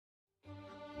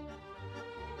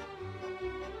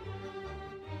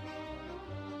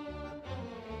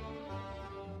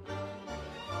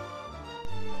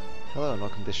Hello and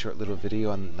welcome to this short little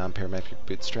video on non-parametric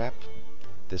Bootstrap.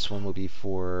 This one will be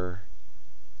for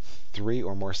 3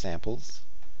 or more samples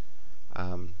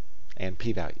and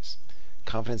p-values.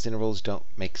 Confidence intervals don't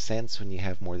make sense when you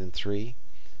have more than 3.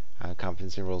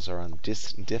 Confidence intervals are on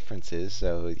differences,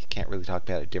 so you can't really talk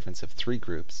about a difference of 3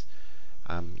 groups.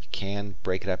 You can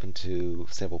break it up into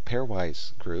several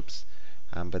pairwise groups,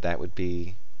 but that would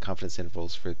be confidence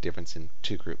intervals for a difference in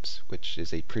 2 groups, which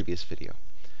is a previous video.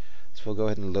 So we'll go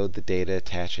ahead and load the data,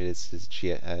 attach it.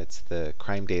 It's the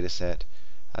crime data set.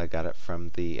 I got it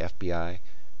from the FBI.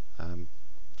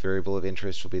 Variable of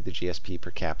interest will be the GSP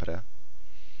per capita.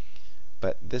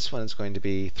 But this one is going to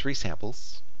be 3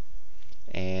 samples.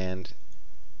 And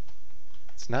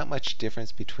it's not much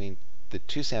difference between the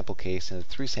 2 sample case and the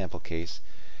 3 sample case,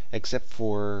 except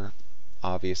for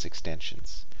obvious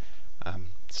extensions.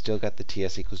 Still got the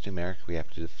TS equals numeric. We have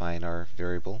to define our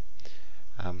variable.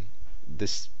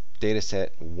 This data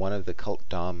set, one of the cult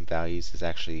DOM values is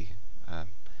actually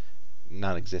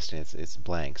non-existent. It's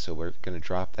blank, so we're going to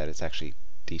drop that. It's actually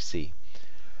DC.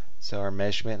 So our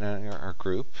measurement and our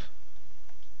group,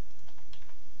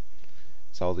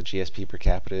 it's all the GSP per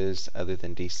capitas other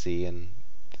than DC and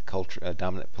the culture,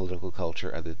 dominant political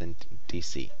culture other than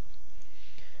DC.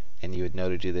 And you would know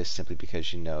to do this simply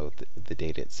because you know the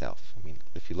data itself. I mean,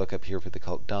 if you look up here for the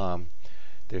cult DOM,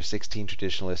 there's 16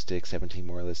 traditionalistic, 17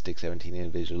 moralistic, 17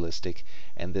 individualistic,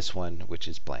 and this one, which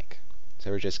is blank. So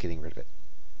we're just getting rid of it.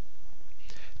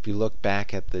 If you look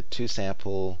back at the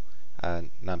 2-sample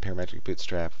non-parametric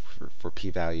Bootstrap for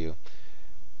p-value,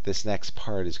 this next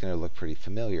part is going to look pretty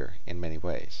familiar in many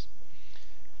ways.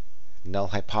 Null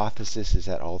hypothesis is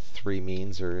that all 3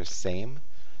 means are the same,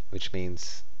 which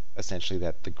means essentially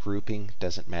that the grouping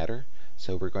doesn't matter.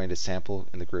 So we're going to sample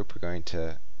in the group. We're going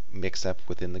to mix up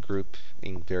within the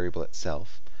grouping variable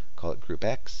itself, call it group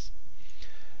X.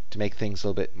 To make things a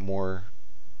little bit more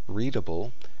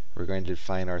readable, we're going to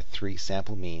define our 3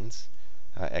 sample means,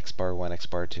 x bar 1, x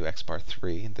bar 2, x bar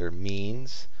 3. They're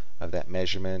means of that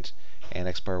measurement, and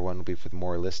x bar 1 will be for the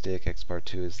moralistic, x bar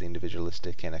 2 is the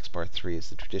individualistic, and x bar 3 is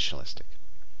the traditionalistic.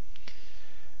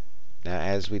 Now,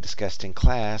 as we discussed in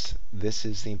class, this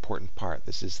is the important part.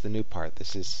 This is the new part.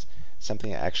 This is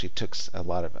something that actually took a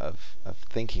lot of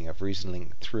thinking, of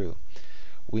reasoning through.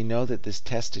 We know that this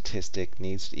test statistic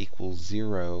needs to equal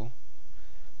 0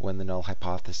 when the null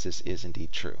hypothesis is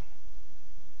indeed true.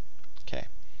 Okay.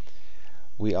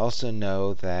 We also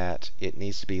know that it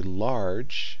needs to be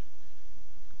large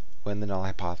when the null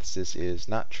hypothesis is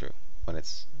not true, when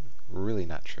it's really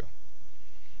not true.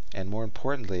 And more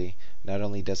importantly, not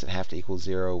only does it have to equal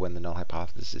 0 when the null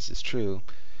hypothesis is true,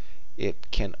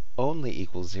 it can only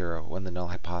equal 0 when the null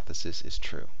hypothesis is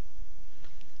true.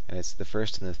 And it's the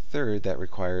first and the third that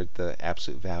required the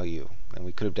absolute value. And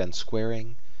we could have done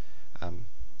squaring.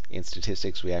 In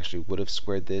statistics, we actually would have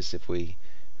squared this if we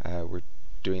were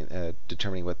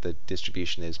determining what the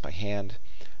distribution is by hand.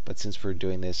 But since we're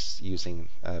doing this using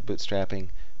bootstrapping,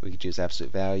 we could use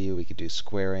absolute value, we could do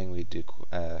squaring, we could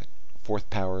do fourth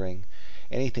powering,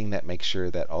 anything that makes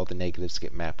sure that all the negatives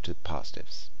get mapped to the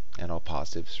positives, and all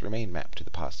positives remain mapped to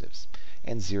the positives,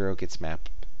 and 0 gets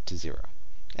mapped to 0.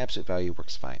 Absolute value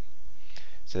works fine.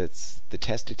 So it's the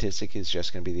test statistic is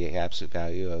just going to be the absolute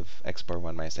value of x bar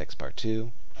 1 minus x bar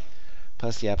 2,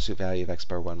 plus the absolute value of x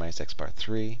bar 1 minus x bar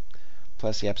 3,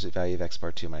 plus the absolute value of x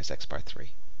bar 2 minus x bar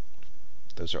 3.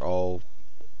 Those are all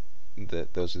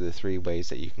those are the 3 ways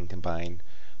that you can combine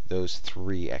those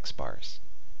 3 x bars.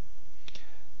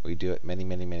 We do it many,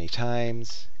 many, many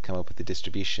times, come up with the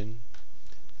distribution.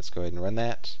 Let's go ahead and run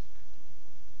that.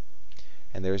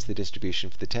 And there's the distribution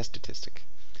for the test statistic.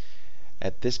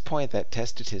 At this point, that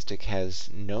test statistic has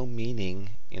no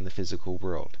meaning in the physical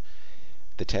world.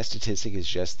 The test statistic is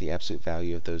just the absolute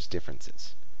value of those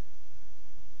differences.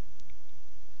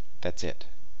 That's it.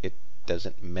 It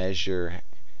doesn't measure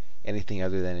anything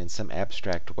other than in some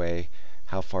abstract way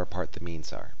how far apart the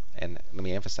means are. And let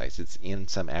me emphasize, it's in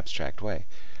some abstract way.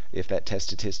 If that test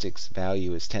statistic's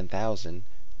value is 10,000,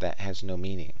 that has no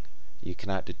meaning. You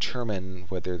cannot determine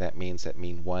whether that means that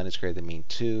mean 1 is greater than mean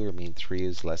 2 or mean 3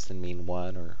 is less than mean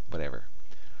 1 or whatever.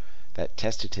 That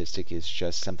test statistic is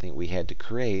just something we had to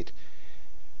create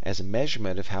as a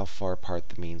measurement of how far apart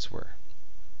the means were.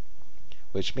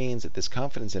 Which means that this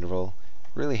confidence interval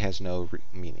really has no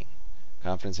meaning.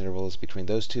 Confidence intervals between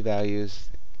those 2 values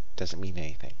doesn't mean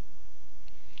anything.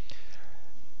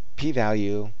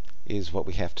 P-value is what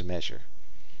we have to measure.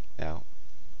 Now,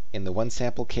 in the 1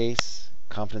 sample case,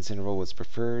 confidence interval was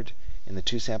preferred. In the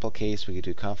 2 sample case, we could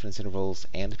do confidence intervals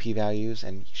and p-values,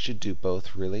 and you should do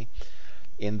both, really.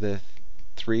 In the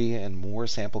 3 and more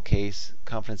sample case,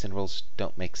 confidence intervals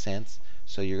don't make sense,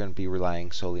 so you're going to be relying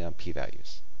solely on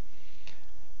p-values.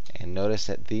 And notice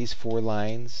that these 4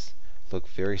 lines look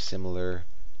very similar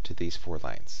to these 4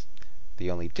 lines. The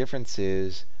only difference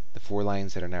is the 4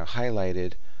 lines that are now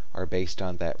highlighted are based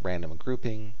on that random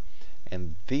grouping,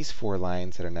 and these 4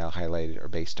 lines that are now highlighted are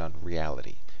based on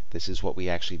reality. This is what we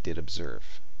actually did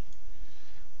observe.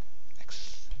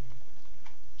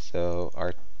 So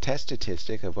our test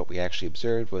statistic of what we actually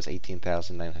observed was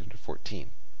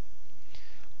 18,914,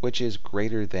 which is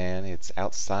greater than, it's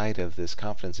outside of this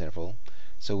confidence interval,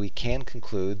 so we can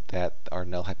conclude that our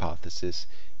null hypothesis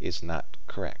is not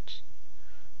correct,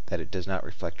 that it does not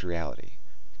reflect reality,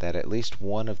 that at least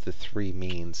one of the 3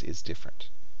 means is different.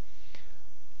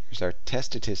 Here's our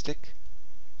test statistic.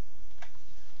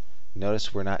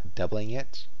 Notice we're not doubling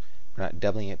it. We're not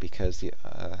doubling it because the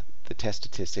test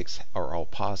statistics are all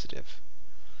positive.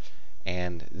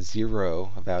 And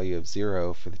 0, a value of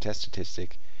 0 for the test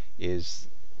statistic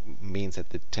means that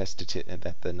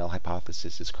the null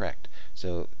hypothesis is correct.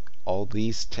 So all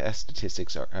these test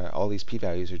statistics all these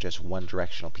p-values are just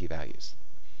one-directional p-values.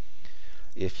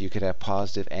 If you could have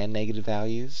positive and negative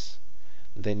values,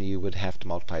 then you would have to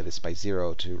multiply this by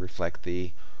 0 to reflect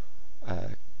the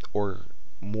or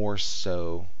more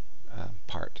so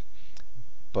part.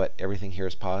 But everything here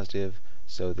is positive,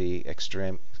 so the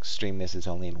extremeness is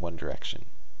only in one direction.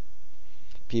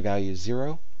 P-value is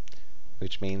 0,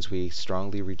 which means we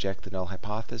strongly reject the null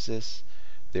hypothesis.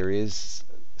 There is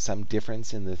some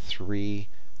difference in the 3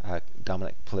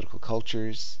 dominant political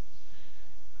cultures,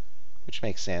 which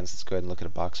makes sense. Let's go ahead and look at a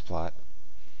box plot.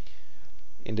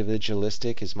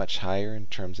 Individualistic is much higher in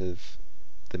terms of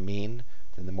the mean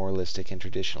than the moralistic and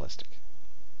traditionalistic.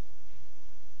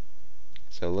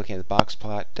 So looking at the box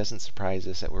plot, doesn't surprise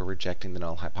us that we're rejecting the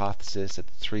null hypothesis, that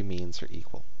the 3 means are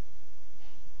equal.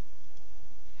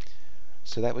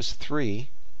 So that was 3.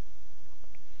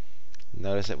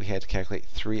 Notice that we had to calculate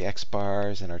 3 x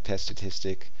bars, and our test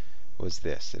statistic was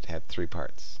this. It had 3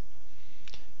 parts.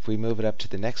 If we move it up to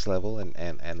the next level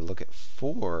and look at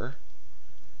 4,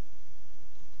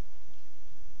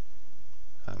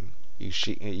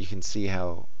 you can see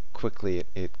how quickly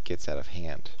it gets out of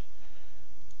hand.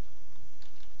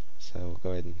 So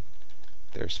go ahead and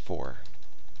there's 4.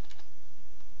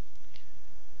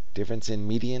 Difference in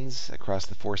medians across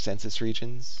the 4 census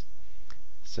regions.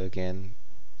 So again,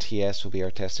 TS will be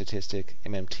our test statistic,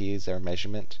 MMT is our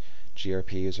measurement,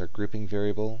 GRP is our grouping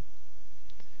variable.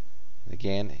 And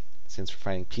again, since we're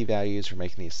finding p-values, we're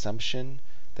making the assumption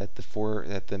that the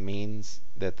medians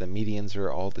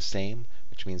are all the same,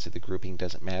 which means that the grouping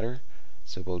doesn't matter.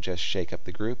 So we'll just shake up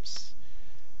the groups.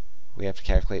 We have to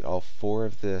calculate all 4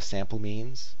 of the sample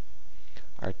means.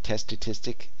 Our test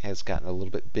statistic has gotten a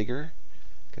little bit bigger,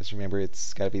 because remember,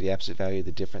 it's got to be the absolute value of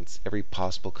the difference, every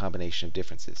possible combination of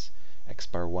differences. X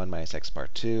bar 1 minus X bar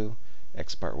 2,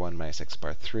 X bar 1 minus X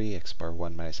bar 3, X bar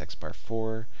 1 minus X bar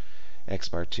 4, X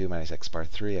bar 2 minus X bar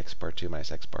 3, X bar 2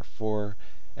 minus X bar 4,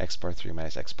 X bar 3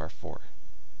 minus X bar 4.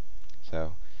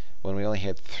 So when we only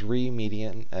had 3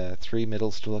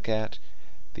 middles to look at,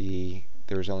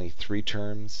 there was only 3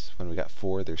 terms. When we got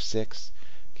 4, there's 6.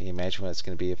 Can you imagine what it's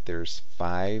going to be if there's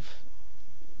 5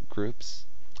 groups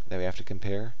that we have to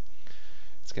compare?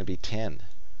 It's going to be 10.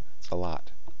 It's a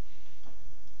lot.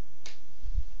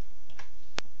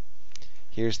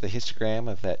 Here's the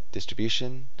histogram of that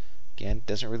distribution. Again,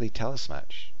 doesn't really tell us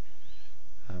much.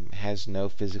 Has no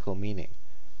physical meaning.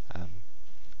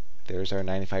 There's our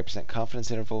 95% confidence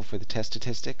interval for the test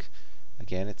statistic.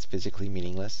 Again, it's physically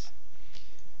meaningless.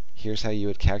 Here's how you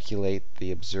would calculate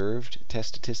the observed test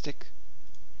statistic.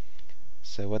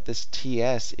 So what this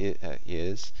TS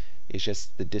is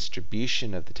just the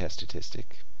distribution of the test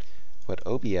statistic. What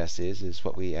OBS is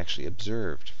what we actually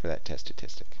observed for that test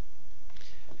statistic.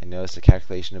 And notice the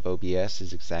calculation of OBS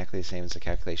is exactly the same as the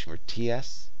calculation for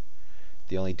TS.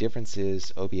 The only difference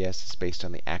is OBS is based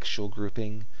on the actual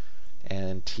grouping,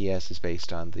 and TS is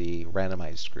based on the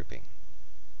randomized grouping.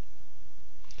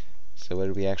 So what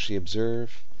did we actually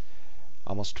observe?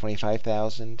 Almost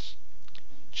 25,000,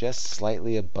 just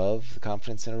slightly above the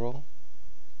confidence interval,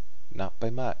 not by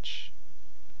much.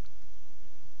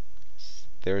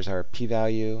 There's our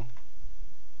p-value,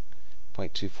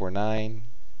 0.249.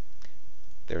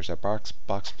 There's our box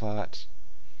plot.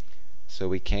 So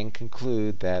we can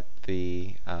conclude that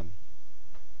the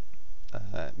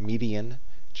median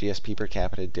GSP per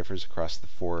capita differs across the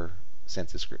 4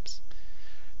 census groups,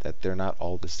 that they're not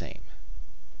all the same.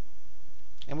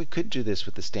 And we could do this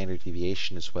with the standard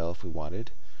deviation as well if we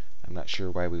wanted. I'm not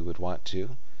sure why we would want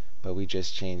to, but we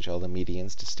just change all the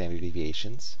medians to standard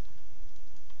deviations.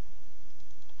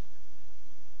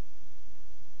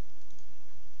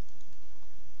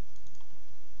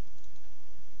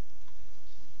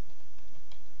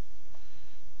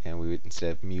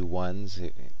 instead of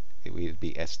mu1s, it would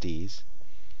be SDs,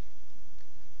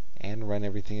 and run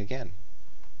everything again.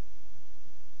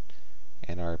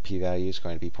 And our p-value is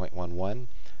going to be 0.11.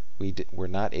 We're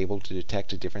not able to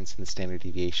detect a difference in the standard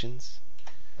deviations.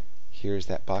 Here's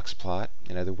that box plot.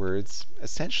 In other words,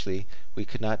 essentially, we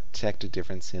could not detect a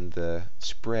difference in the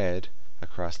spread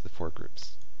across the 4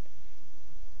 groups.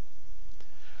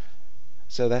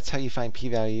 So that's how you find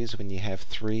p-values when you have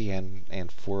 3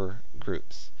 and 4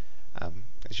 groups.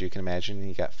 As you can imagine,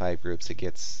 you got 5 groups, it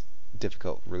gets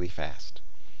difficult really fast.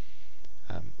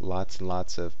 Lots and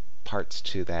lots of parts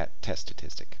to that test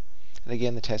statistic. And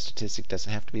again, the test statistic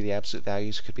doesn't have to be the absolute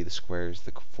values, it could be the squares,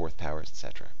 the 4th powers,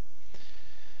 etc.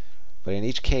 But in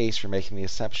each case, we're making the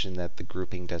assumption that the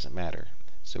grouping doesn't matter.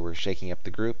 So we're shaking up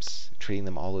the groups, treating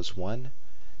them all as one,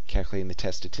 calculating the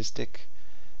test statistic,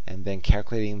 and then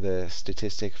calculating the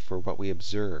statistic for what we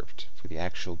observed for the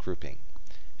actual grouping,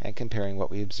 and comparing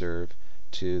what we observe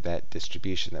to that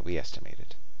distribution that we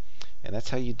estimated. And that's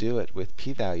how you do it with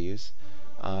p-values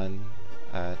on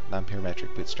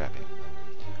non-parametric bootstrapping.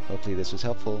 Hopefully this was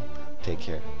helpful. Take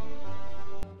care.